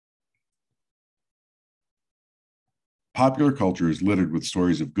Popular culture is littered with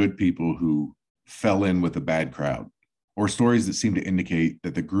stories of good people who fell in with a bad crowd, or stories that seem to indicate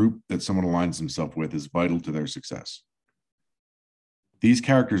that the group that someone aligns himself with is vital to their success. These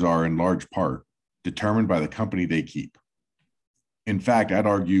characters are, in large part, determined by the company they keep. In fact, I'd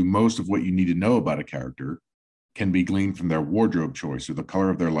argue most of what you need to know about a character can be gleaned from their wardrobe choice or the color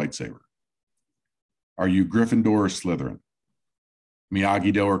of their lightsaber. Are you Gryffindor or Slytherin?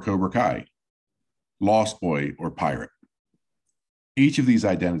 Miyagi-Do or Cobra Kai? Lost Boy or Pirate? Each of these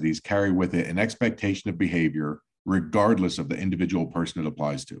identities carry with it an expectation of behavior regardless of the individual person it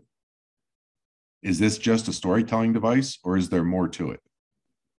applies to. Is this just a storytelling device, or is there more to it?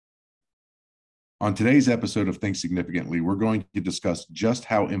 On today's episode of Think Significantly, we're going to discuss just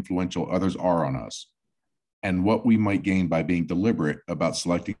how influential others are on us and what we might gain by being deliberate about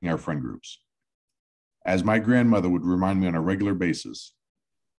selecting our friend groups. As my grandmother would remind me on a regular basis,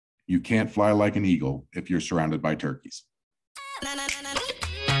 you can't fly like an eagle if you're surrounded by turkeys.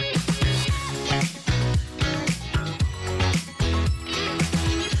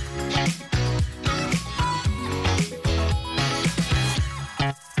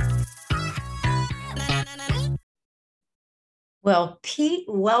 Well, Pete,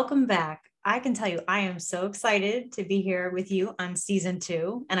 welcome back. I can tell you, I am so excited to be here with you on season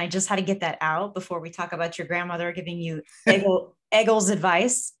 2. And I just had to get that out before we talk about your grandmother giving you Eggles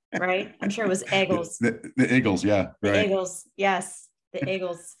advice, right? I'm sure it was Eggles. The Eagles, yeah. The right. Eggles, yes. The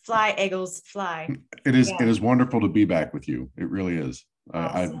Eggles, fly, Eggles, fly. It is. Yeah. It is wonderful to be back with you. It really is.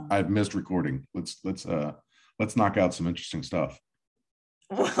 Awesome. I've missed recording. Let's knock out some interesting stuff.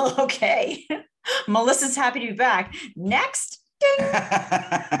 Well, okay. Melissa's happy to be back. Next. Ding.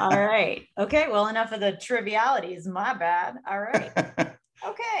 All right. Okay. Well, enough of the trivialities. My bad. All right.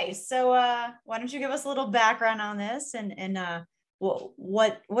 Okay. So why don't you give us a little background on this and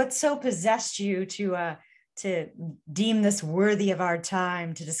what so possessed you to deem this worthy of our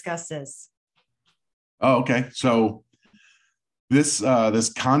time to discuss this? Oh, okay. So this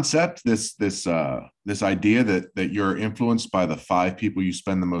concept, this idea that you're influenced by the 5 people you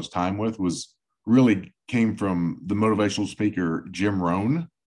spend the most time with really came from the motivational speaker Jim Rohn.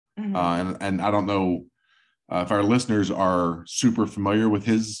 Mm-hmm. And I don't know if our listeners are super familiar with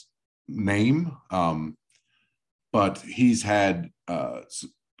his name, but he's had a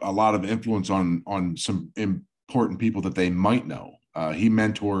lot of influence on some important people that they might know. He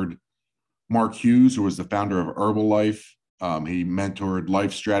mentored Mark Hughes, who was the founder of Herbalife. He mentored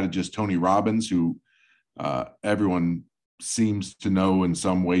life strategist Tony Robbins, who everyone seems to know in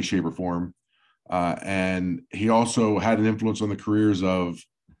some way, shape, or form. And he also had an influence on the careers of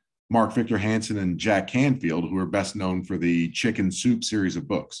Mark Victor Hansen and Jack Canfield, who are best known for the Chicken Soup series of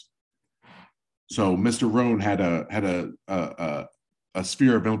books. So Mr. Rohn had a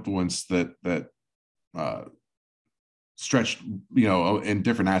sphere of influence that stretched, in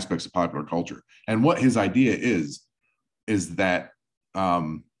different aspects of popular culture. And what his idea is that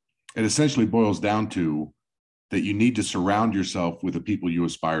it essentially boils down to that you need to surround yourself with the people you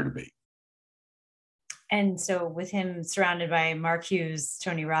aspire to be. And so with him surrounded by Mark Hughes,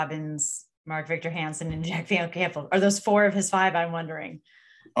 Tony Robbins, Mark Victor Hansen, and Jack Canfield, are those 4 of his 5? I'm wondering.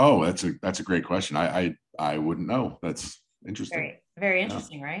 Oh, that's a great question. I wouldn't know. That's interesting. Very, very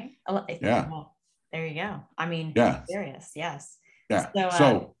interesting, yeah. right? Yeah. Well, there you go. I mean, yeah. Serious. Yes. Yeah.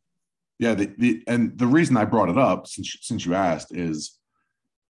 So yeah, the reason I brought it up since you asked is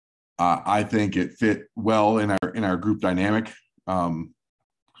I think it fit well in our group dynamic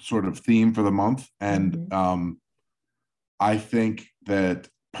sort of theme for the month. And mm-hmm. I think that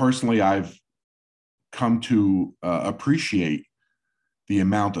personally I've come to appreciate the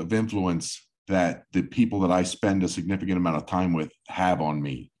amount of influence that the people that I spend a significant amount of time with have on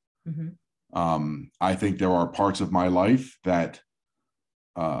me. Mm-hmm. I think there are parts of my life that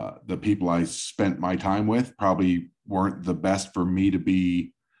the people I spent my time with probably weren't the best for me to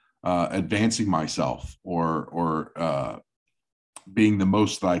be advancing myself or being the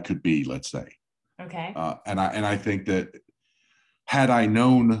most that I could be, let's say. Okay. And I think that had I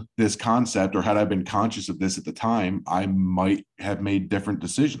known this concept or had I been conscious of this at the time, I might have made different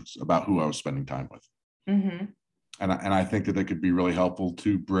decisions about who I was spending time with. Mm-hmm. And I think that it could be really helpful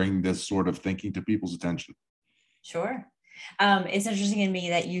to bring this sort of thinking to people's attention. Sure. It's interesting in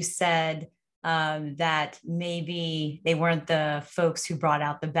me that you said that maybe they weren't the folks who brought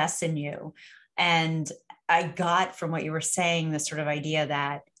out the best in you. And I got from what you were saying, this sort of idea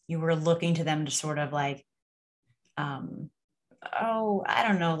that you were looking to them to sort of like, I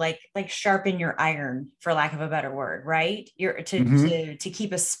don't know, like sharpen your iron, for lack of a better word, right? You're to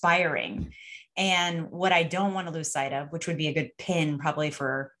keep aspiring. And what I don't want to lose sight of, which would be a good pin probably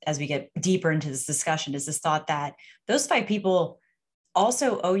for as we get deeper into this discussion, is this thought that those 5 people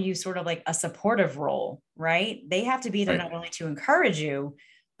also owe you sort of like a supportive role, right? They have to be there not only to encourage you,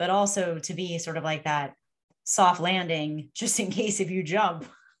 but also to be sort of like that soft landing, just in case if you jump,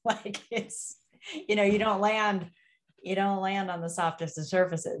 like it's, you know, you don't land on the softest of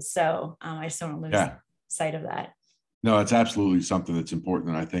surfaces. So I just don't lose sight of that. No, it's absolutely something that's important.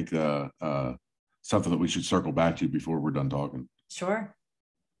 And I think something that we should circle back to before we're done talking. Sure.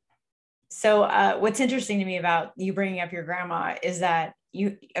 So what's interesting to me about you bringing up your grandma is that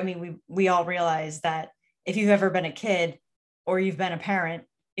we all realize that if you've ever been a kid or you've been a parent,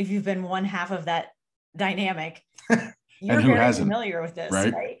 if you've been one half of that dynamic, you're very familiar with this,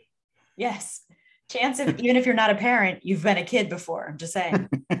 right? Yes. Even if you're not a parent, you've been a kid before. I'm just saying,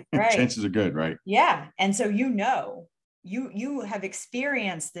 right? Chances are good, right? Yeah. And so, you have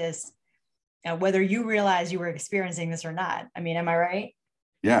experienced this, whether you realize you were experiencing this or not. I mean, am I right?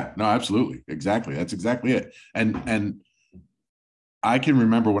 Yeah, no, absolutely. Exactly. That's exactly it. And I can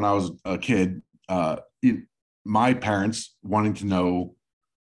remember when I was a kid, my parents wanting to know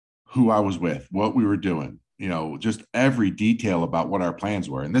who I was with, what we were doing, you know, just every detail about what our plans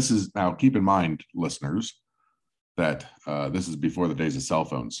were. And this is, now keep in mind, listeners, that this is before the days of cell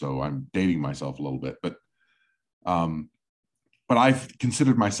phones. So I'm dating myself a little bit, but I've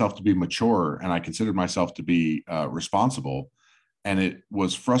considered myself to be mature, and I considered myself to be responsible. And it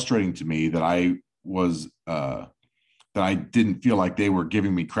was frustrating to me that I didn't feel like they were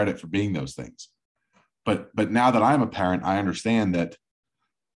giving me credit for being those things. But now that I'm a parent, I understand that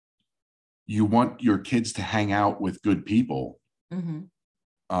you want your kids to hang out with good people,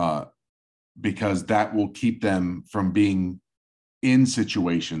 because that will keep them from being in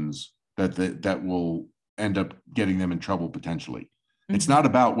situations that will end up getting them in trouble potentially. It's not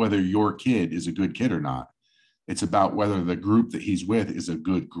about whether your kid is a good kid or not. It's about whether the group that he's with is a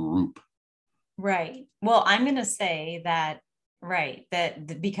good group. Right. Well, I'm going to say that, right,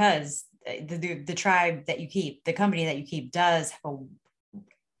 that because the tribe that you keep, the company that you keep, does have a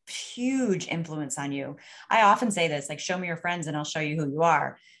huge influence on you. I often say this, like, show me your friends and I'll show you who you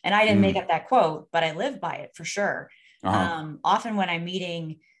are. And I didn't make up that quote, but I live by it for sure. Often when I'm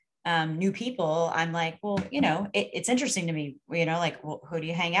meeting new people, I'm like, well, you know, it's interesting to me, you know, like, well, who do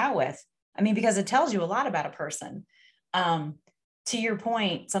you hang out with? I mean, because it tells you a lot about a person. To your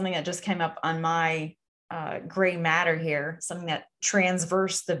point, something that just came up on my gray matter here, something that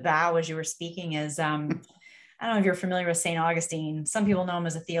transversed the bow as you were speaking is, I don't know if you're familiar with St. Augustine. Some people know him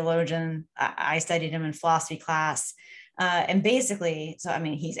as a theologian. I studied him in philosophy class. And basically, so, I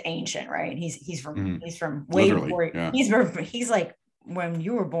mean, he's ancient, right? He's from way before, he's like when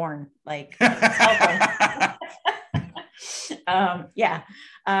you were born, like,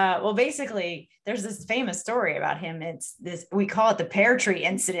 well, basically there's this famous story about him. It's this, we call it the pear tree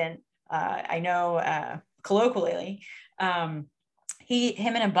incident. I know, colloquially, him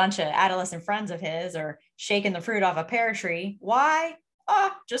and a bunch of adolescent friends of his are shaking the fruit off a pear tree. Why?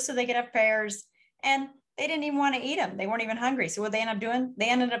 Oh, just so they could have pears. And they didn't even want to eat them. They weren't even hungry. So what they ended up doing, they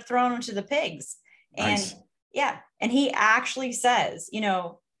ended up throwing them to the pigs. Nice. And yeah. And he actually says, you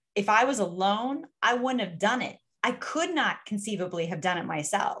know, if I was alone, I wouldn't have done it. I could not conceivably have done it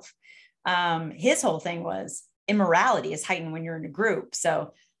myself. His whole thing was immorality is heightened when you're in a group.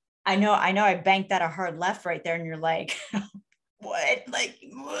 So I know I banked that a hard left right there. And you're like, what?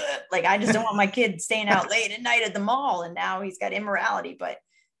 Like, I just don't want my kid staying out late at night at the mall. And now he's got immorality, but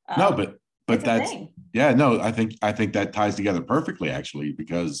no, but that's, yeah, no, I think that ties together perfectly, actually,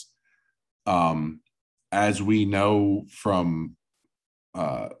 because as we know from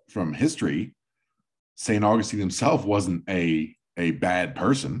history, St. Augustine himself wasn't a bad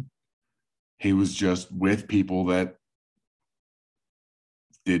person. He was just with people that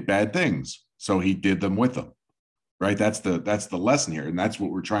did bad things. So he did them with them, right? That's the lesson here. And that's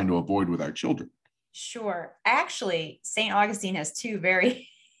what we're trying to avoid with our children. Sure. Actually, St. Augustine has two very,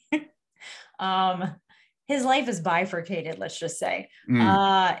 his life is bifurcated, let's just say.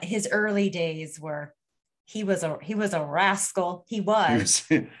 His early days were, he was a rascal. He was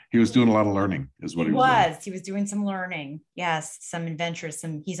doing a lot of learning, is what he was doing. He was doing some learning. Yes. Some adventures,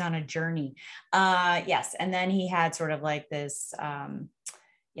 he's on a journey. Yes. And then he had sort of like this,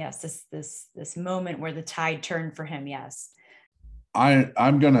 this moment where the tide turned for him. Yes.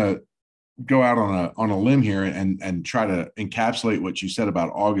 I'm going to go out on a limb here and try to encapsulate what you said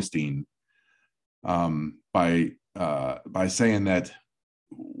about Augustine, by saying that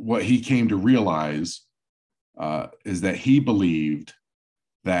what he came to realize is that he believed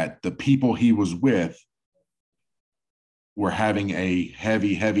that the people he was with were having a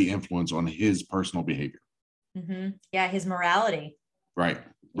heavy, heavy influence on his personal behavior. Mm-hmm. Yeah, his morality. Right,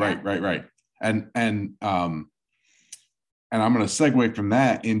 right. And I'm going to segue from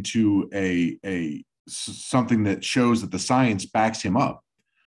that into something that shows that the science backs him up.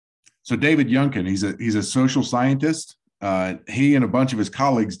 So David Youngkin, he's a social scientist. He and a bunch of his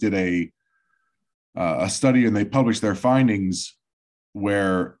colleagues did a study, and they published their findings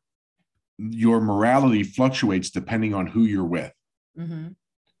where your morality fluctuates depending on who you're with.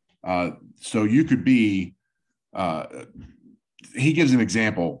 Mm-hmm. So you could be. He gives an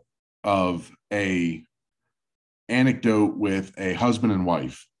example of a anecdote with a husband and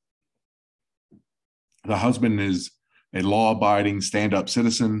wife. The husband is a law-abiding, stand-up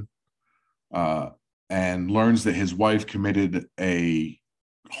citizen, and learns that his wife committed a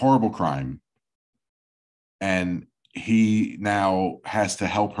horrible crime, and he now has to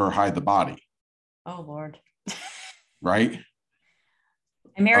help her hide the body. Oh, Lord. Right?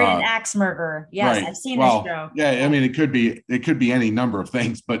 I married an axe murderer. Yes, right. I've seen this show. Yeah, I mean, it could be any number of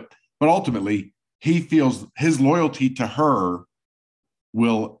things, but ultimately, he feels his loyalty to her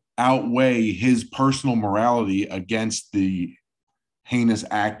will outweigh his personal morality against the heinous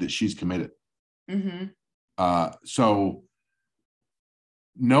act that she's committed. Mm-hmm. So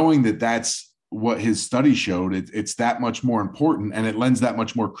knowing that that's what his study showed, it's that much more important, and it lends that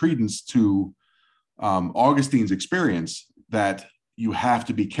much more credence to Augustine's experience that you have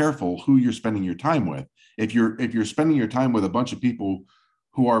to be careful who you're spending your time with. If you're spending your time with a bunch of people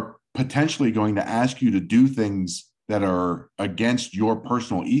who are potentially going to ask you to do things that are against your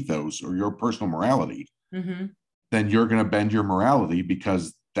personal ethos or your personal morality, mm-hmm. then you're going to bend your morality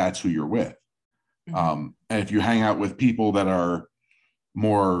because that's who you're with. Mm-hmm. And if you hang out with people that are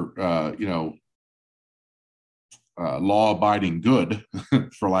more, law-abiding good,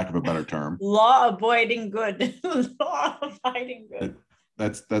 for lack of a better term. Law-abiding good. Law-abiding good.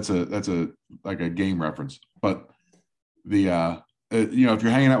 That's a like a game reference. But the if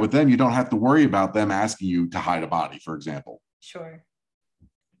you're hanging out with them, you don't have to worry about them asking you to hide a body, for example. Sure.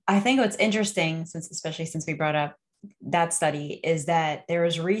 I think what's interesting, especially since we brought up that study, is that there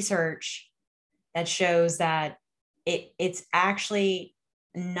is research that shows that it's actually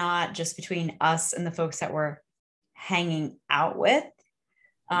not just between us and the folks that we're hanging out with.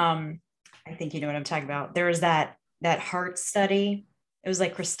 I think you know what I'm talking about. There was that heart study. It was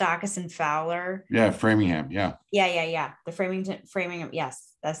like Christakis and Fowler. Yeah, Framingham. Yeah. The Framingham. Yes,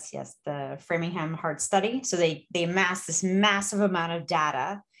 the Framingham heart study. So they amassed this massive amount of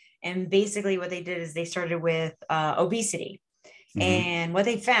data, and basically what they did is they started with obesity, mm-hmm. and what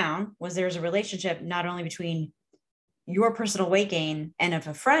they found was there's a relationship not only between your personal weight gain and if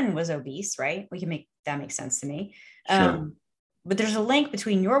a friend was obese, right? We can make that make sense to me. Sure. But there's a link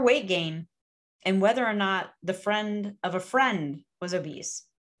between your weight gain and whether or not the friend of a friend was obese,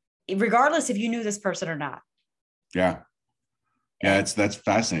 regardless if you knew this person or not. Yeah. That's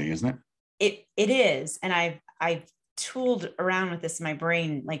fascinating, isn't it? It is. And I've tooled around with this in my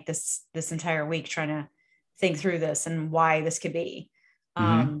brain, like this entire week, trying to think through this and why this could be.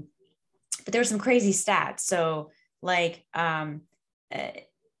 Mm-hmm. But there's some crazy stats. So like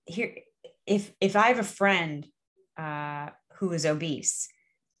here, if I have a friend who is obese,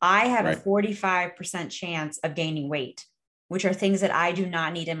 I have a 45% chance of gaining weight, which are things that I do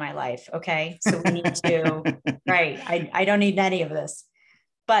not need in my life. Okay. So we need to, right. I don't need any of this,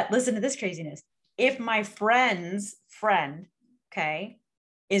 but listen to this craziness. If my friend's friend, okay,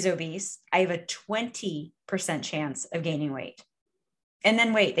 is obese, I have a 20% chance of gaining weight. And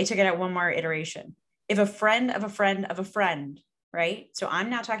then wait, they took it out one more iteration. If a friend of a friend of a friend, right? So I'm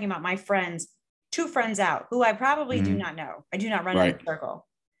now talking about my friends, 2 friends out, who I probably mm-hmm. do not know. I do not run in a circle.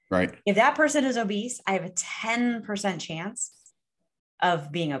 Right. If that person is obese, I have a 10% chance of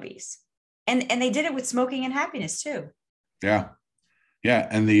being obese. And they did it with smoking and happiness too. Yeah. Yeah.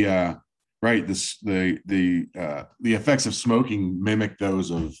 And the effects of smoking mimic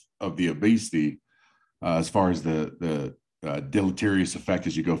those of the obesity as far as the deleterious effect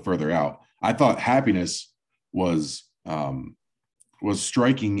as you go further out. I thought happiness was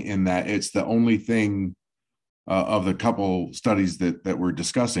striking in that it's the only thing of the couple studies that we're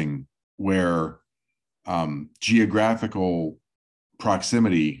discussing where geographical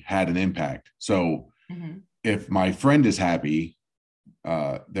proximity had an impact. So mm-hmm. if my friend is happy,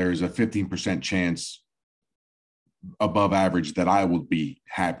 there's a 15% chance above average that I will be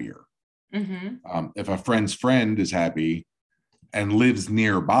happier. Mm-hmm. If a friend's friend is happy and lives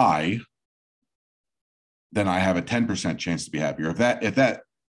nearby, then I have a 10% chance to be happier. If that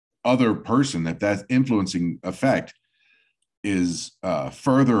other person, if that influencing effect is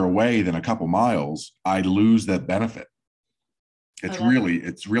further away than a couple miles, I lose that benefit.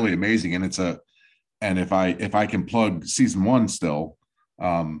 It's really amazing. And and if I can plug season 1 still,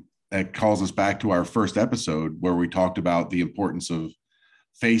 that calls us back to our first episode where we talked about the importance of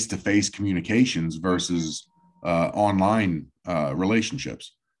face-to-face communications versus online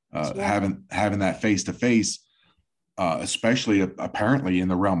relationships. Having that face-to-face, especially apparently in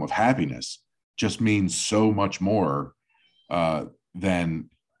the realm of happiness, just means so much more than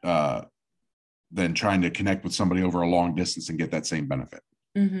trying to connect with somebody over a long distance and get that same benefit.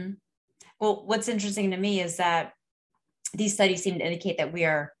 Mm-hmm. Well, what's interesting to me is that these studies seem to indicate that we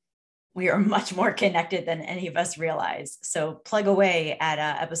are much more connected than any of us realize. So plug away at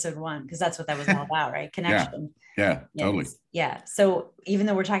episode 1, because that's what that was all about, right? Connection. Yeah, totally. Yeah. So even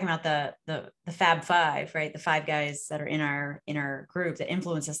though we're talking about the Fab Five, right? The 5 guys that are in our group that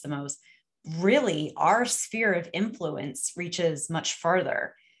influence us the most, really our sphere of influence reaches much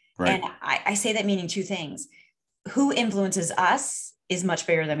further. Right. And I say that meaning 2 things. Who influences us is much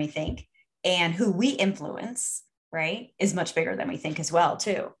bigger than we think. And who we influence, right, is much bigger than we think as well,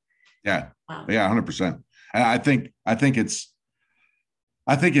 too. Yeah. Yeah, 100%. And I think it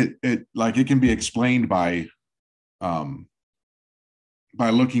like it can be explained by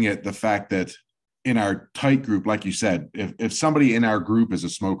looking at the fact that in our tight group, like you said, if somebody in our group is a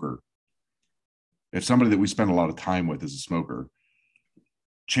smoker, if somebody that we spend a lot of time with is a smoker,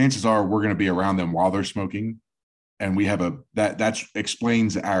 chances are we're going to be around them while they're smoking. And we have that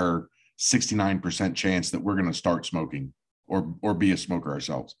explains our 69% chance that we're going to start smoking or be a smoker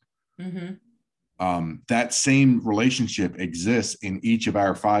ourselves. Mm-hmm. That same relationship exists in each of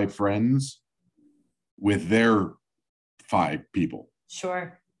our 5 friends with their 5 people.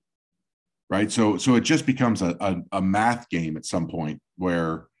 Sure. Right. So it just becomes a math game at some point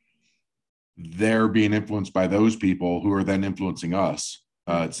where they're being influenced by those people who are then influencing us.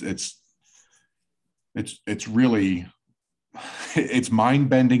 It's really, it's mind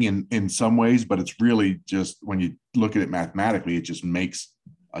bending in some ways, but it's really just, when you look at it mathematically, it just makes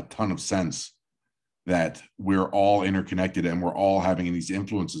a ton of sense that we're all interconnected and we're all having these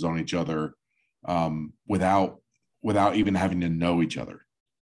influences on each other without even having to know each other.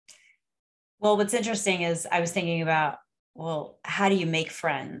 Well, what's interesting is I was thinking about, well, how do you make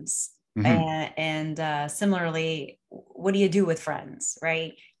friends? Mm-hmm. And similarly, what do you do with friends,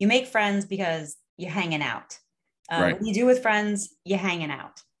 right? You make friends because you're hanging out. Right. What do you do with friends? You're hanging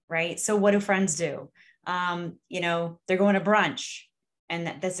out, right? So what do friends do? They're going to brunch.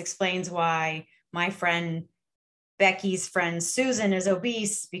 And this explains why my friend Becky's friend Susan is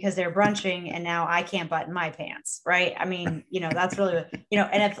obese, because they're brunching and now I can't button my pants, right? I mean, that's really,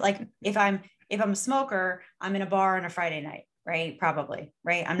 and if I'm a smoker, I'm in a bar on a Friday night, right? Probably,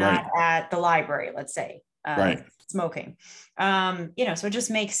 right? I'm not at the library, let's say, smoking. So it just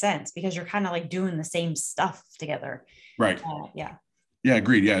makes sense because you're kind of like doing the same stuff together. Right. Yeah. Yeah,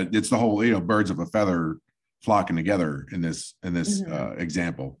 agreed. Yeah, it's the whole, birds of a feather flocking together in this mm-hmm.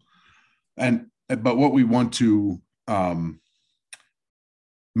 Example. But what we want to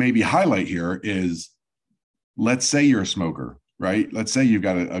maybe highlight here is, let's say you're a smoker, right? Let's say you've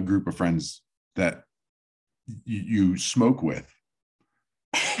got a group of friends that you smoke with.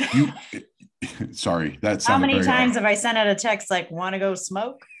 Sorry, that's how many times have I sent out a text like, want to go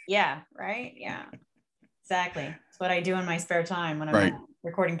smoke? Yeah, right. Yeah, exactly. That's what I do in my spare time when I'm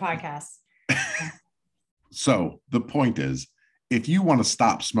recording podcasts. So the point is, if you want to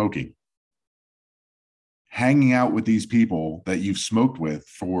stop smoking, hanging out with these people that you've smoked with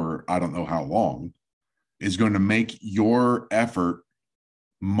for I don't know how long is going to make your effort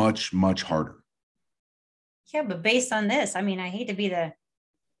much, much harder. Yeah, but based on this, I mean, I hate to be the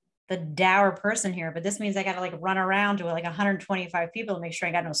dour person here, but this means I got to like run around to like 125 people to make sure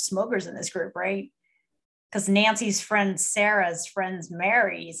I got no smokers in this group, right? Because Nancy's friend Sarah's friend's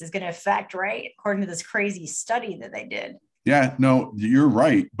Mary's is going to affect, right? According to this crazy study that they did. Yeah, no, you're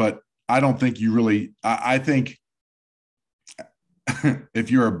right. But I don't think you really, I think if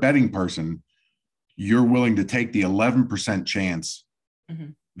you're a betting person, you're willing to take the 11% chance mm-hmm.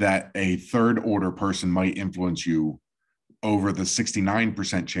 that a third order person might influence you over the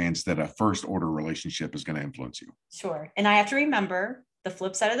 69% chance that a first order relationship is going to influence you. Sure. And I have to remember the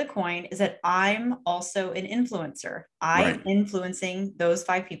flip side of the coin is that I'm also an influencer. I'm influencing those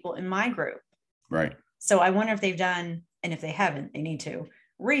 5 people in my group. Right. So I wonder if they've done, and if they haven't, they need to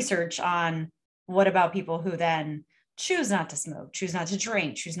research on what about people who then choose not to smoke, choose not to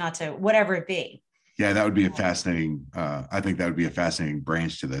drink, choose not to whatever it be. Yeah, that would be a fascinating, I think that would be a fascinating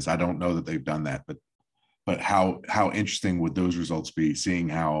branch to this. I don't know that they've done that, but how interesting would those results be, seeing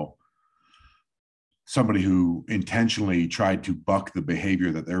how somebody who intentionally tried to buck the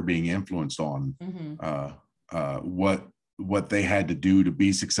behavior that they're being influenced on, mm-hmm. what they had to do to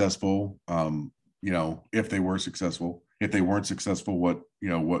be successful. You know, if they were successful, if they weren't successful, what, you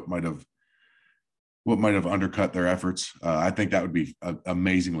know, what might have undercut their efforts. I think that would be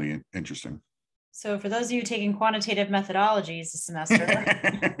amazingly interesting. So for those of you taking quantitative methodologies this semester,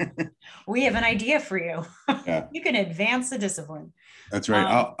 we have an idea for you. Yeah. You can advance the discipline. That's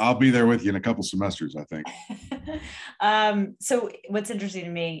right. I'll be there with you in a couple semesters, I think. So what's interesting to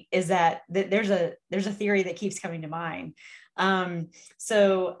me is that there's a theory that keeps coming to mind. There's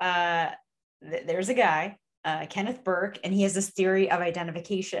a guy, Kenneth Burke, and he has this theory of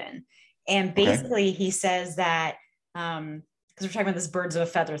identification. And basically he says that, because we're talking about this birds of a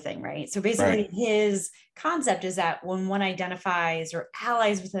feather thing, right? So basically his concept is that when one identifies or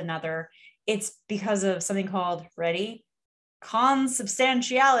allies with another, it's because of something called, ready,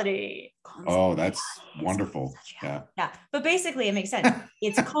 consubstantiality. Oh, that's wonderful. Yeah. But basically it makes sense.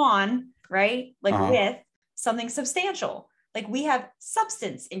 It's right? Like with something substantial. Like we have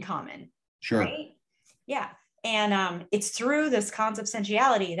substance in common. Sure. Right? Yeah. And it's through this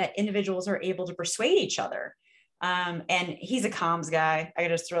consubstantiality that individuals are able to persuade each other. And he's a comms guy. I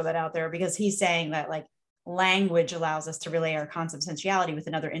gotta just throw that out there, because he's saying that like language allows us to relay our consubstantiality with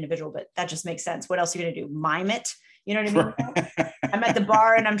another individual, but that just makes sense. What else are you gonna do? Mime it? You know what I mean? I'm at the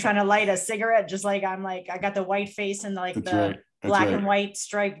bar and I'm trying to light a cigarette, just like I'm like, I got the white face and like the black and white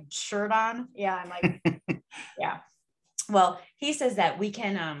striped shirt on. Yeah, I'm like, yeah. Well, he says that we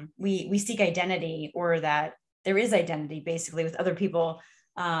can we seek identity, or that there is identity basically with other people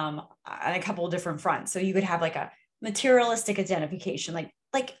on a couple of different fronts. So you could have like a materialistic identification, like,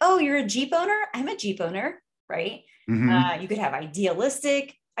 oh, you're a Jeep owner? I'm a Jeep owner, right? You could have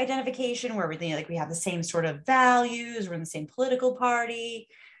idealistic identification, where everything, like we have the same sort of values, we're in the same political party.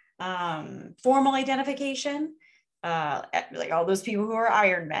 Formal identification, like all those people who are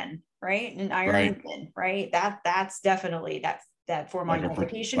Iron Men, right? And Iron Men, right? That's definitely that formal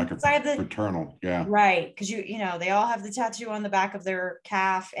identification. Like a fraternal, yeah. Right, because you know, they all have the tattoo on the back of their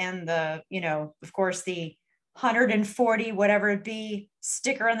calf and the, you know, of course, the 140 whatever it be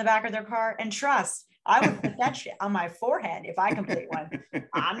sticker on the back of their car. And trust, I would put that shit on my forehead if I complete one.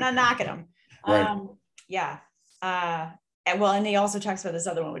 I'm not knocking them. Yeah. And he also talks about this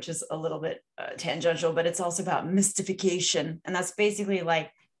other one, which is a little bit tangential, but it's also about mystification. And that's basically like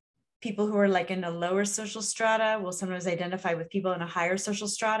people who are like in a lower social strata will sometimes identify with people in a higher social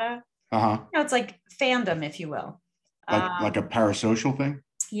strata. You know, it's like fandom, if you will. Like a parasocial thing?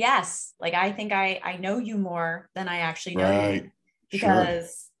 Yes. Like I think I know you more than I actually know you,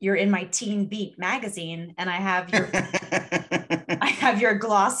 because you're in my Teen Beat magazine, and I have your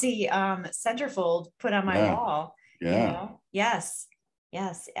glossy centerfold put on my wall. Yeah. You know? Yes.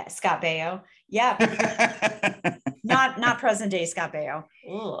 Scott Baio. Yeah. not present day Scott Baio.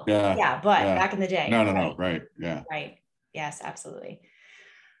 But back in the day. No. Right. Yeah. Right. Yes, absolutely.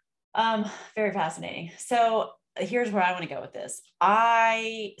 Very fascinating. So here's where I want to go with this.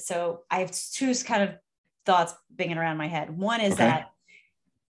 I have two kind of thoughts banging around my head. One is that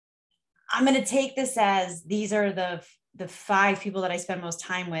I'm going to take this as these are the 5 people that I spend most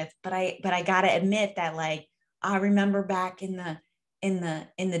time with, but I got to admit that, like, I remember back in the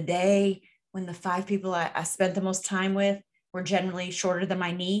day when the 5 people I spent the most time with were generally shorter than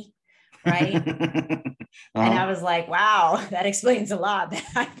my knee. Right. And I was like, wow, that explains a lot.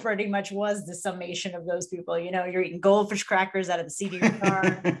 I pretty much was the summation of those people. You know, you're eating goldfish crackers out of the seat of your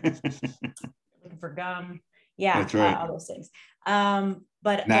car, looking for gum. Yeah. That's right. All those things.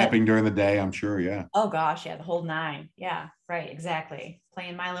 But napping during the day, I'm sure. Yeah. Oh gosh. Yeah. The whole 9. Yeah. Right. Exactly.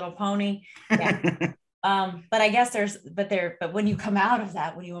 Playing My Little Pony. Yeah. But I guess but when you come out of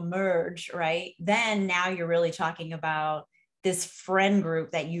that, when you emerge, right, then now you're really talking about this friend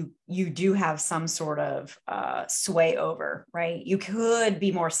group that you do have some sort of sway over, right? You could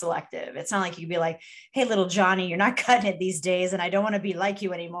be more selective. It's not like you'd be like, hey, little Johnny, you're not cutting it these days, and I don't want to be like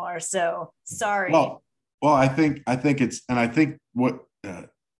you anymore. So sorry. Well, I think it's, and I think what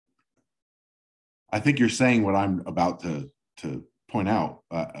I think you're saying what I'm about to point out,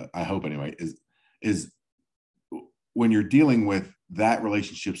 I hope anyway, is when you're dealing with that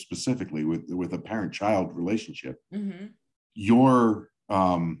relationship specifically with a parent-child relationship, you're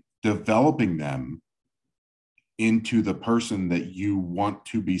developing them into the person that you want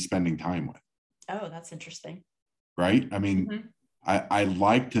to be spending time with. Oh, that's interesting. Right? I mean, I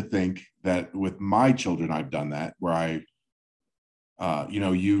like to think that with my children, I've done that, where I,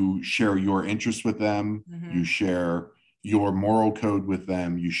 you share your interests with them, you share your moral code with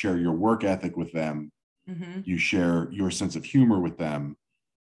them, you share your work ethic with them, you share your sense of humor with them.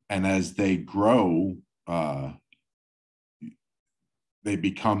 And as they grow, they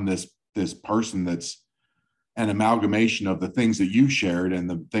become this person that's, an amalgamation of the things that you've shared and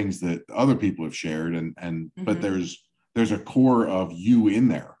the things that other people have shared, and but there's a core of you in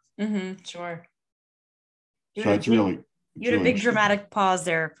there. Sure. So it's really, you had a big dramatic pause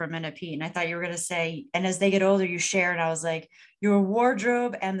there for a minute, Pete, and I thought you were going to say, and as they get older, you share, and I was like, your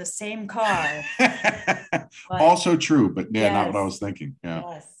wardrobe and the same car. Also true, but yeah, not what I was thinking.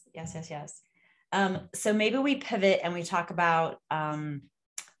 Yeah. Yes. So maybe we pivot and we talk about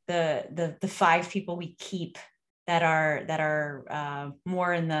the 5 people we keep that are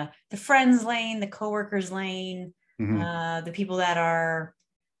more in the friends lane, the coworkers lane, the people that are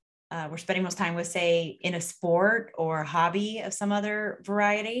we're spending most time with, say, in a sport or hobby of some other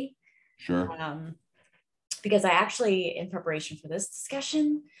variety. Sure. Because I actually, in preparation for this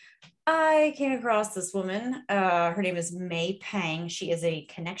discussion, I came across this woman. Her name is May Pang. She is a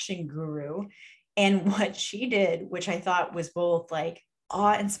connection guru. And what she did, which I thought was both like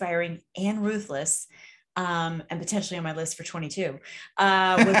awe-inspiring and ruthless, and potentially on my list for 22,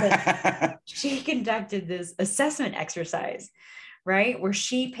 was that she conducted this assessment exercise, right? Where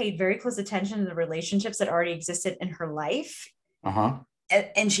she paid very close attention to the relationships that already existed in her life.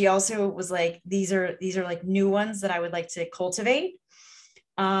 And she also was like, these are like new ones that I would like to cultivate.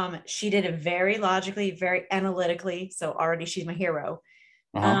 She did it very logically, very analytically. So already she's my hero.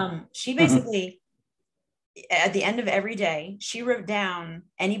 She basically, at the end of every day, she wrote down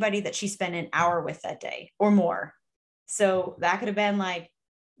anybody that she spent an hour with that day or more. So that could have been like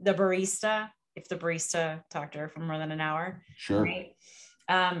the barista, if the barista talked to her for more than an hour. Sure. Right?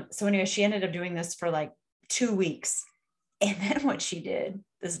 So anyway, she ended up doing this for like 2 weeks. And then what she did,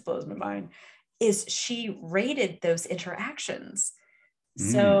 this blows my mind, is she rated those interactions.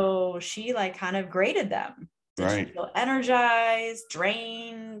 So she like kind of graded them. Did she feel energized,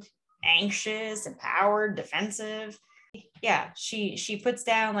 drained, anxious, empowered, defensive? Yeah, she puts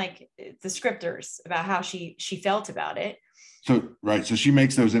down like descriptors about how she felt about it. So she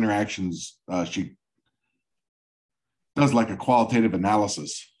makes those interactions. She does like a qualitative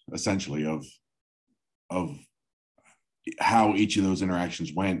analysis, essentially, of how each of those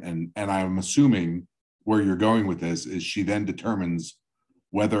interactions went, and I'm assuming where you're going with this is she then determines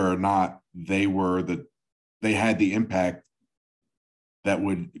whether or not they had the impact that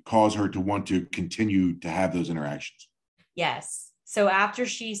would cause her to want to continue to have those interactions. Yes. So after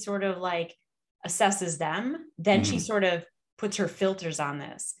she sort of like assesses them, then she sort of puts her filters on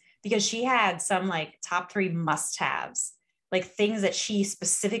this, because she had some like top 3 must-haves, like things that she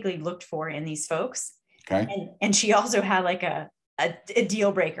specifically looked for in these folks. Okay. And she also had like a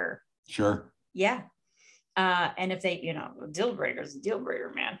deal breaker. Sure. Yeah. And if they, deal breaker is a deal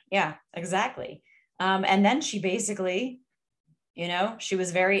breaker, man. Yeah, exactly. And then she basically, she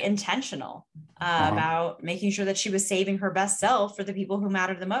was very intentional about making sure that she was saving her best self for the people who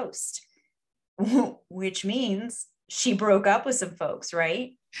mattered the most, which means she broke up with some folks,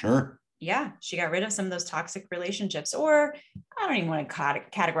 right? Sure. Yeah. She got rid of some of those toxic relationships, or I don't even want to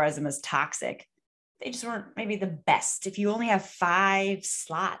categorize them as toxic. They just weren't maybe the best. If you only have 5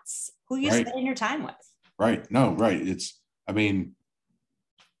 slots, who are you spending your time with? Right. No, right. It's, I mean,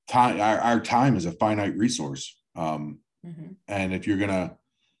 time, our time is a finite resource. And if you're gonna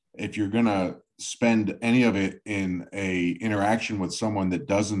spend any of it in a interaction with someone that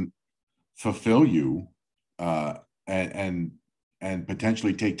doesn't fulfill you, and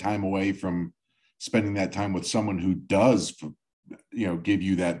potentially take time away from spending that time with someone who does, give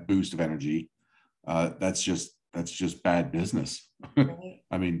you that boost of energy, that's just bad business. Right.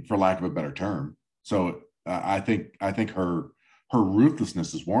 I mean, for lack of a better term. So I think her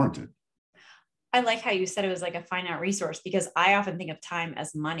ruthlessness is warranted. I like how you said it was like a finite resource, because I often think of time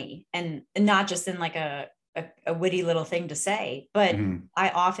as money, and not just in like a witty little thing to say, but I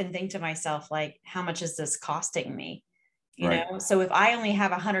often think to myself, like, how much is this costing me? You know? So if I only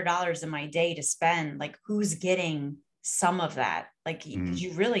have $100 in my day to spend, like, who's getting some of that? Like,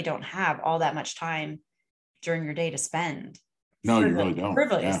 you really don't have all that much time during your day to spend. No, you really don't.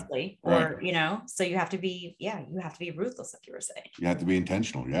 Frivolously, or, so you have to be, ruthless, like you were saying. You have to be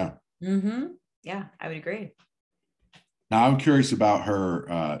intentional. Yeah. Yeah, I would agree. Now, I'm curious about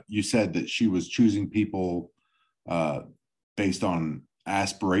her. You said that she was choosing people based on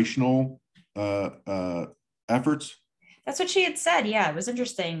aspirational efforts. That's what she had said. Yeah, it was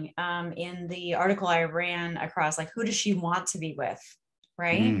interesting. In the article I ran across, like, who does she want to be with?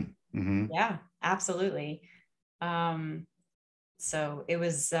 Right. Yeah, absolutely. So it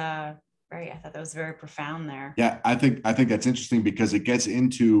was right. I thought that was very profound there. Yeah, I think that's interesting, because it gets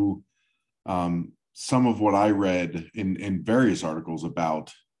into some of what I read in various articles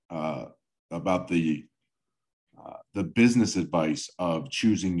about the business advice of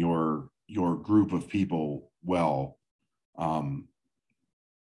choosing your your group of people well. And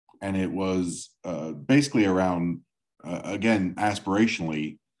it was basically around, again,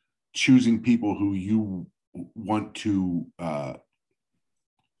 aspirationally, choosing people who you want to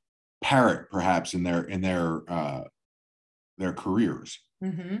parrot perhaps in their careers.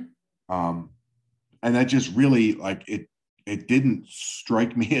 Mm-hmm. And that just really, like, it didn't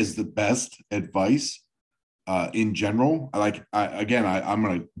strike me as the best advice in general. I'm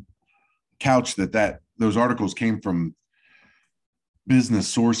going to couch that those articles came from business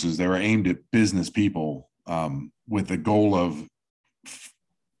sources. They were aimed at business people with the goal of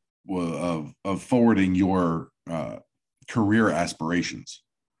forwarding your career aspirations.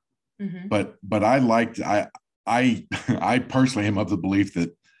 Mm-hmm. But I personally am of the belief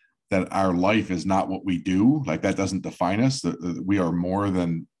that our life is not what we do. Like, that doesn't define us. That we are more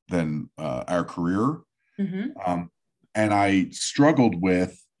than our career. Mm-hmm. And I struggled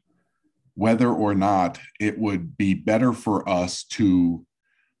with whether or not it would be better for us to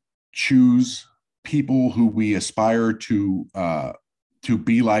choose people who we aspire to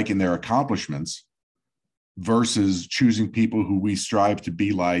be like in their accomplishments versus choosing people who we strive to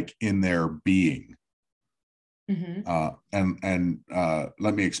be like in their being. Mm-hmm. And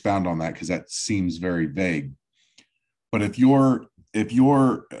let me expound on that, because that seems very vague. But if you're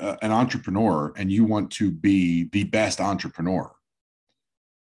an entrepreneur and you want to be the best entrepreneur,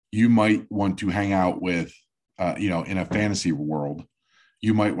 you might want to hang out with, in a fantasy world,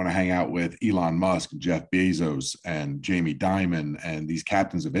 you might want to hang out with Elon Musk, Jeff Bezos, and Jamie Dimon, and these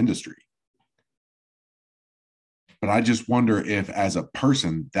captains of industry. But I just wonder if, as a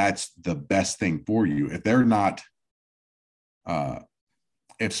person, that's the best thing for you. If they're not,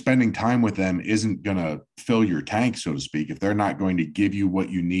 if spending time with them isn't going to fill your tank, so to speak, if they're not going to give you what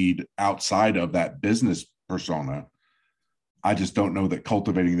you need outside of that business persona, I just don't know that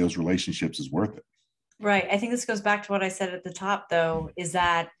cultivating those relationships is worth it. Right. I think this goes back to what I said at the top, though, is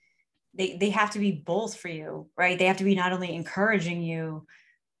that they have to be both for you, right? They have to be not only encouraging you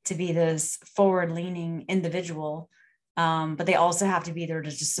to be this forward-leaning individual, but they also have to be there to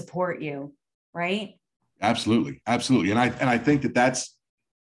just support you, right? Absolutely. And I think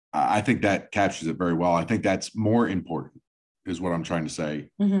I think that captures it very well. I think that's more important, is what I'm trying to say.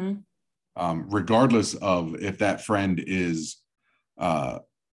 Mm-hmm. Regardless of if that friend is, a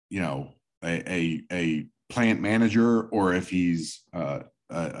plant manager, or if he's a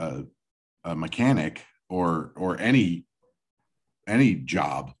mechanic, or any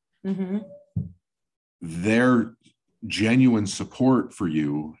job. Mm-hmm. Their genuine support for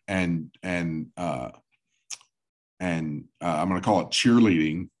you and I'm going to call it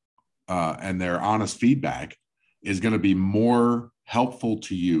cheerleading, and their honest feedback is going to be more helpful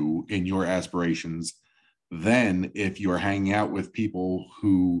to you in your aspirations than if you're hanging out with people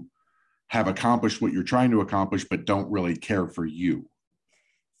who have accomplished what you're trying to accomplish but don't really care for you.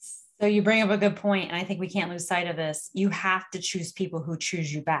 So you bring up a good point, and I think we can't lose sight of this. You have to choose people who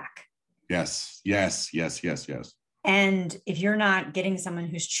choose you back. Yes. And if you're not getting someone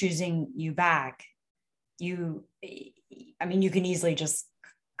who's choosing you back, you can easily just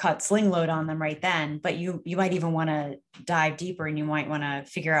cut sling load on them right then, but you might even want to dive deeper, and you might want to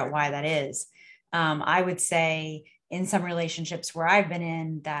figure out why that is. I would say in some relationships where I've been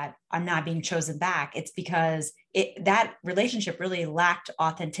in that I'm not being chosen back, it's because that relationship really lacked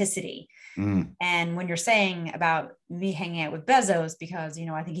authenticity. And when you're saying about me hanging out with Bezos because,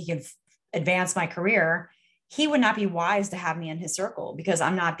 I think he can advance my career, he would not be wise to have me in his circle because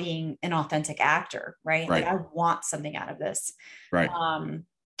I'm not being an authentic actor, right? Like, I want something out of this. Right.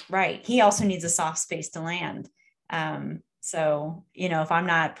 Right. He also needs a soft space to land. So, if I'm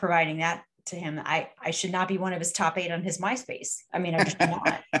not providing that to him, I should not be one of his top 8 on his MySpace. I just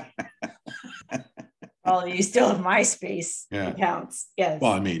not. Well, you still have MySpace accounts. Yes.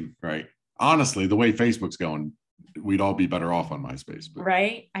 Well, right. Honestly, the way Facebook's going, we'd all be better off on MySpace. But...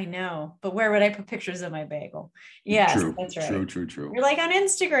 Right. I know. But where would I put pictures of my bagel? Yes, true. That's right. True. You're like on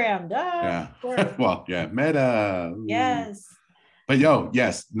Instagram. Duh. Yeah. Well, yeah. Meta. Yes. But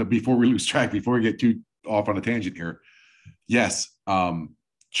yes. Before we lose track, before we get too off on a tangent here, yes.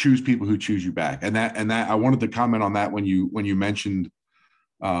 Choose people who choose you back. And that I wanted to comment on that when you mentioned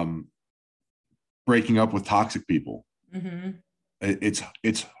breaking up with toxic people. Mm-hmm.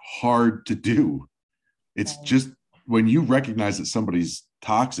 It's hard to do. It's just when you recognize that somebody's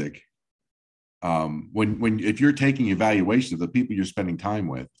toxic, if you're taking evaluation of the people you're spending time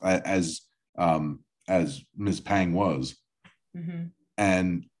with, as Ms. Pang was, mm-hmm.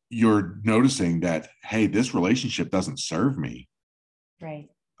 and you're noticing that, hey, this relationship doesn't serve me. Right.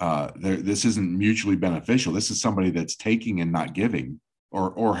 This isn't mutually beneficial. This is somebody that's taking and not giving.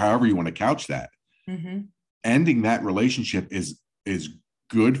 or however you want to couch that. Mm-hmm. Ending that relationship is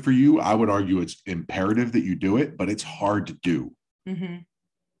good for you. I would argue it's imperative that you do it, but it's hard to do. Mm-hmm.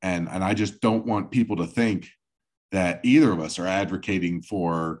 And I just don't want people to think that either of us are advocating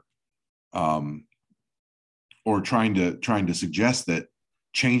for or trying to suggest that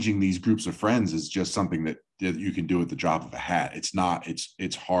changing these groups of friends is just something that you can do at the drop of a hat. It's not.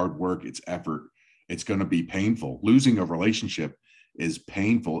 It's hard work. It's effort. It's going to be painful. Losing a relationship is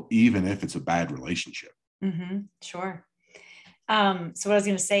painful, even if it's a bad relationship. Mm-hmm. Sure. So what I was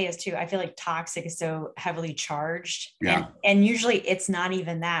going to say is too, I feel like toxic is so heavily charged, and usually it's not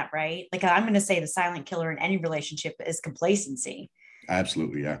even that, right? Like I'm going to say the silent killer in any relationship is complacency.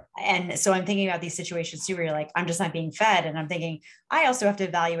 Absolutely. Yeah. And so I'm thinking about these situations too, where you're like, I'm just not being fed. And I'm thinking, I also have to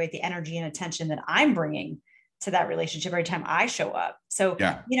evaluate the energy and attention that I'm bringing to that relationship every time I show up. So,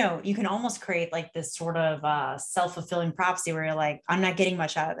 you can almost create like this sort of self-fulfilling prophecy where you're like, I'm not getting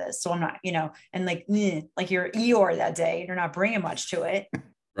much out of this. So I'm not, and like you're Eeyore that day, you're not bringing much to it.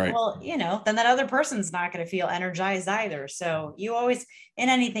 Right. Well, then that other person's not going to feel energized either. So you always, in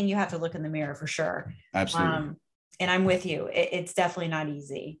anything, you have to look in the mirror for sure. Absolutely. And I'm with you. It's definitely not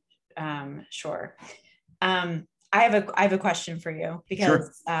easy. Sure. I have a question for you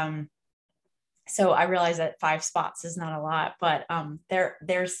because, so I realize that 5 spots is not a lot, but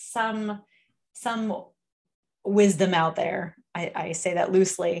there's some wisdom out there. I say that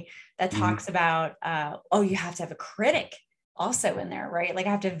loosely, that talks about, you have to have a critic also in there, right? Like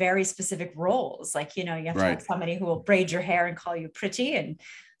I have to have very specific roles. Like, you have to have somebody who will braid your hair and call you pretty, and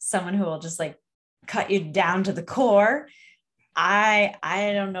someone who will just like cut you down to the core. I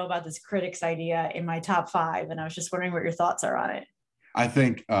don't know about this critics idea in my top 5. And I was just wondering what your thoughts are on it. I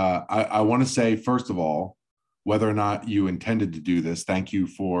think I want to say, first of all, whether or not you intended to do this, thank you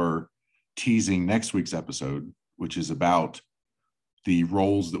for teasing next week's episode, which is about the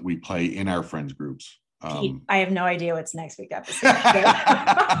roles that we play in our friends groups. Pete, I have no idea what's next week's episode.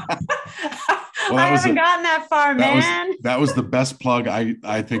 Well, I haven't gotten that far, man. That was the best plug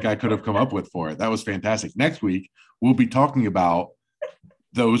I think I could have come up with for it. That was fantastic. Next week, we'll be talking about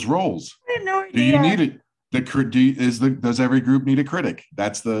those roles. I had no idea. Do you need it? Does every group need a critic?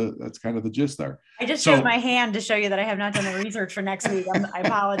 That's kind of the gist there. I just showed my hand to show you that I have not done the research for next week. I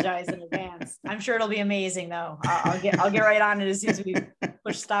apologize in advance. I'm sure it'll be amazing though. I'll get right on it as soon as we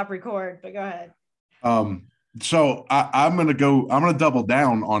push stop record, but go ahead. So I'm going to double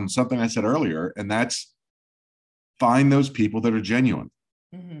down on something I said earlier, and that's find those people that are genuine.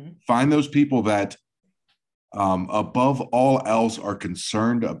 Mm-hmm. Find those people that above all else are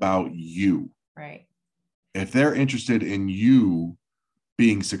concerned about you. Right. If they're interested in you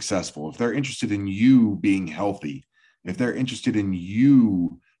being successful, if they're interested in you being healthy, if they're interested in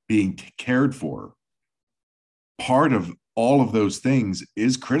you being cared for, part of all of those things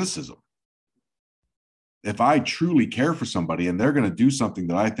is criticism. If I truly care for somebody and they're going to do something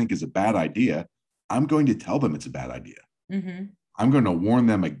that I think is a bad idea, I'm going to tell them it's a bad idea. Mm-hmm. I'm going to warn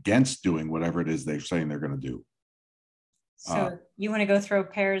them against doing whatever it is they're saying they're going to do. So you want to go throw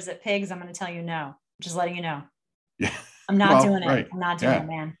pears at pigs? I'm going to tell you no. Just letting you know. Yeah. I'm not doing it. I'm not doing it,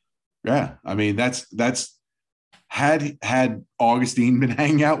 man. Yeah. I mean, that's had Augustine been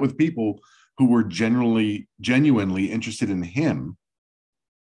hanging out with people who were genuinely interested in him.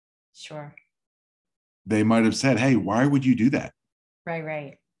 Sure. They might have said, hey, why would you do that?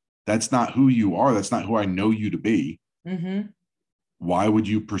 Right. That's not who you are. That's not who I know you to be. Mm-hmm. Why would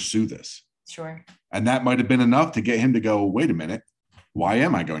you pursue this? Sure. And that might have been enough to get him to go, wait a minute, why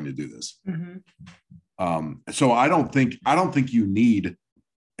am I going to do this? Mm-hmm. So I don't think you need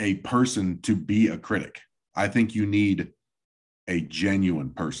a person to be a critic. I think you need a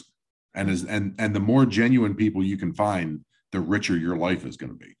genuine person. And the more genuine people you can find, the richer your life is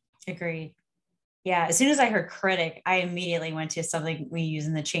going to be. Agreed. Yeah. As soon as I heard critic, I immediately went to something we use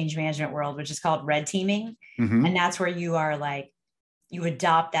in the change management world, which is called red teaming. Mm-hmm. And that's where you are like, you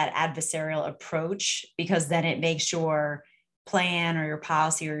adopt that adversarial approach, because then it makes your plan or your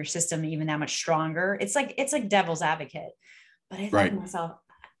policy or your system even that much stronger. It's like devil's advocate. But I thought to myself,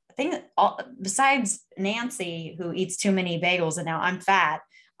 I think besides Nancy, who eats too many bagels and now I'm fat,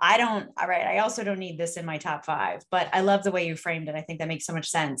 I also don't need this in my top 5, but I love the way you framed it. I think that makes so much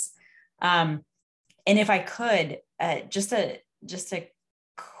sense. And if I could, just a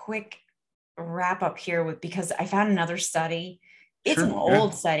quick wrap up here because I found another study. It's an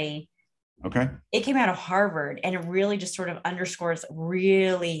old study. Okay. It came out of Harvard, and it really just sort of underscores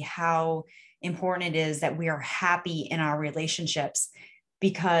really how important it is that we are happy in our relationships,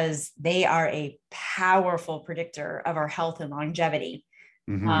 because they are a powerful predictor of our health and longevity.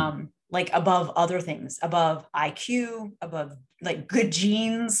 like above other things, above IQ, above like good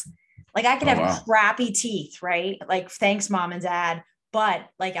genes. Like I could have crappy teeth, right? Like thanks mom and dad, but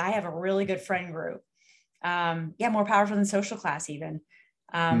like I have a really good friend group. More powerful than social class even.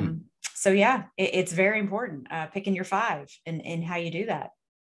 So yeah, it's very important picking your five and how you do that.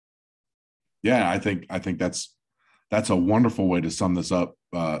 Yeah, I think that's a wonderful way to sum this up,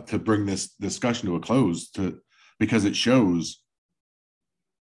 to bring this discussion to a close, because it shows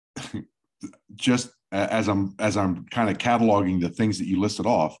just as I'm kind of cataloging the things that you listed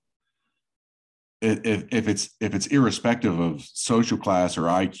off, if it's irrespective of social class or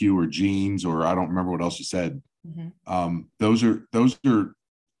IQ or genes, or I don't remember what else you said, those are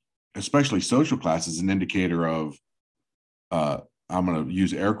especially social class is an indicator of I'm going to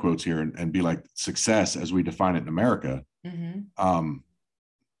use air quotes here and be like success as we define it in America. And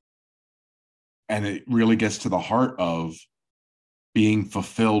it really gets to the heart of being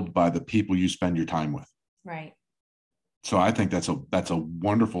fulfilled by the people you spend your time with. Right. So I think that's a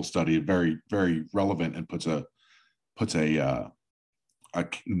wonderful study, very, very relevant, and puts a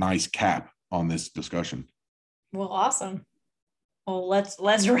nice cap on this discussion. Well, awesome. Well,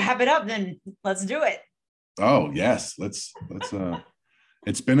 let's wrap it up then. Let's do it. Oh yes, let's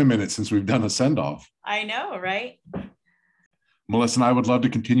it's been a minute since we've done a send-off. I know, right? Melissa and I would love to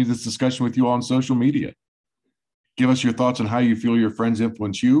continue this discussion with you on social media. Give us your thoughts on how you feel your friends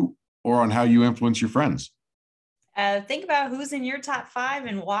influence you, or on how you influence your friends. Think about who's in your top 5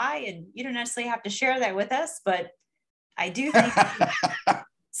 and why, and you don't necessarily have to share that with us, but I do think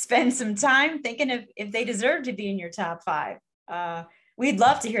spend some time thinking if they deserve to be in your top 5. We'd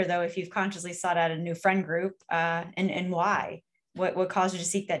love to hear, though, if you've consciously sought out a new friend group, and why. What caused you to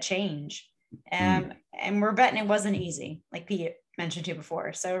seek that change? And we're betting it wasn't easy, like Pete mentioned to you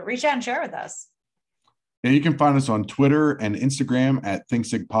before. So reach out and share with us. Yeah, you can find us on Twitter and Instagram at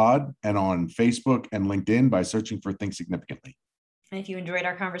ThinkSigPod, and on Facebook and LinkedIn by searching for Think Significantly. And if you enjoyed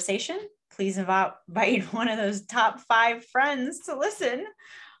our conversation, please invite one of those top 5 friends to listen.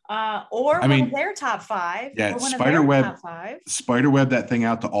 Or one of their top 5. Yeah, or one Spiderweb. Top 5. Spiderweb that thing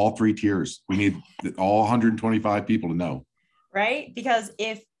out to all 3 tiers. We need all 125 people to know. Right? Because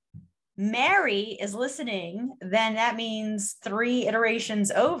if Mary is listening, then that means 3 iterations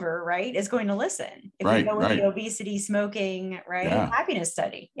over, right, is going to listen. If we go with the obesity, smoking, happiness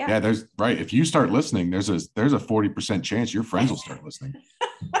study. Yeah. Yeah, if you start listening, there's a 40% chance your friends will start listening.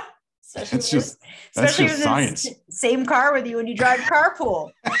 That's just science. Same car with you when you drive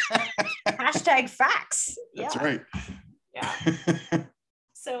carpool. Hashtag facts. Yeah. That's right. Yeah.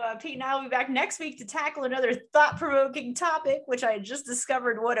 So Pete and I will be back next week to tackle another thought-provoking topic, which I just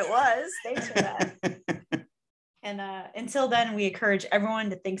discovered what it was. Thanks for that. And until then, we encourage everyone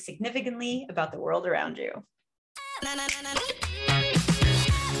to think significantly about the world around you.